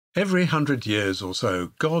Every 100 years or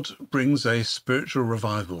so, God brings a spiritual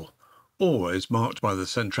revival, always marked by the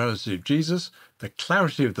centrality of Jesus, the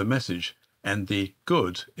clarity of the message, and the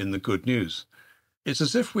good in the good news. It's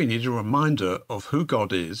as if we need a reminder of who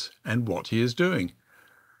God is and what he is doing.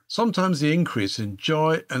 Sometimes the increase in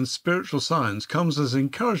joy and spiritual signs comes as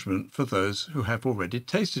encouragement for those who have already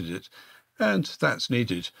tasted it, and that's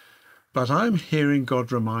needed. But I'm hearing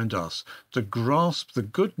God remind us to grasp the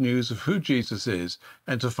good news of who Jesus is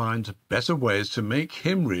and to find better ways to make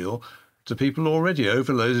him real to people already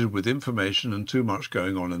overloaded with information and too much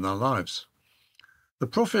going on in their lives. The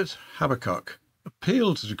prophet Habakkuk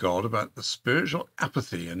appealed to God about the spiritual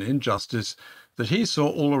apathy and injustice that he saw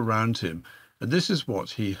all around him, and this is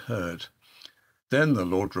what he heard. Then the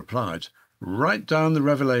Lord replied, "Write down the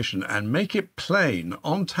revelation and make it plain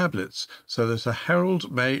on tablets so that a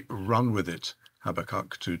herald may run with it."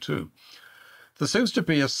 Habakkuk 2:2. There seems to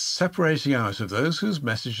be a separating out of those whose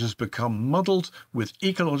message has become muddled with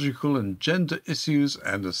ecological and gender issues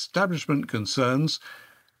and establishment concerns,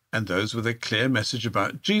 and those with a clear message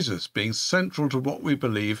about Jesus being central to what we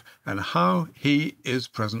believe and how he is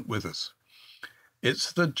present with us.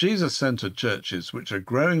 It's the Jesus-centered churches which are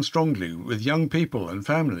growing strongly with young people and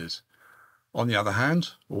families. On the other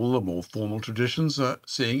hand, all the more formal traditions are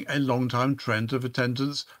seeing a long-time trend of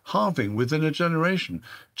attendance halving within a generation,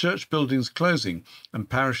 church buildings closing and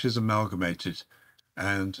parishes amalgamated.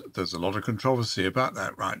 And there's a lot of controversy about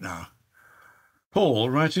that right now. Paul,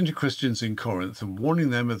 writing to Christians in Corinth and warning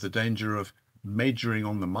them of the danger of majoring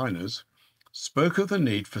on the minors, spoke of the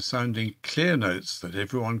need for sounding clear notes that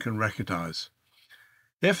everyone can recognize.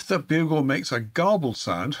 If the bugle makes a garbled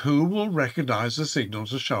sound, who will recognize the signal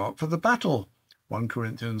to show up for the battle? 1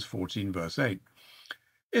 Corinthians 14 verse 8.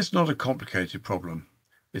 It's not a complicated problem.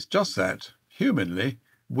 It's just that, humanly,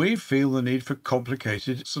 we feel the need for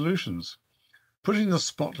complicated solutions. Putting the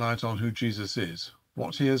spotlight on who Jesus is,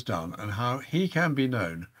 what he has done, and how he can be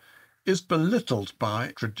known is belittled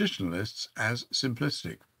by traditionalists as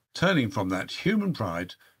simplistic. Turning from that human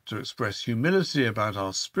pride to express humility about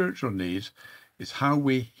our spiritual need is how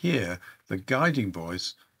we hear the guiding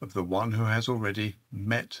voice of the one who has already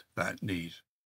met that need.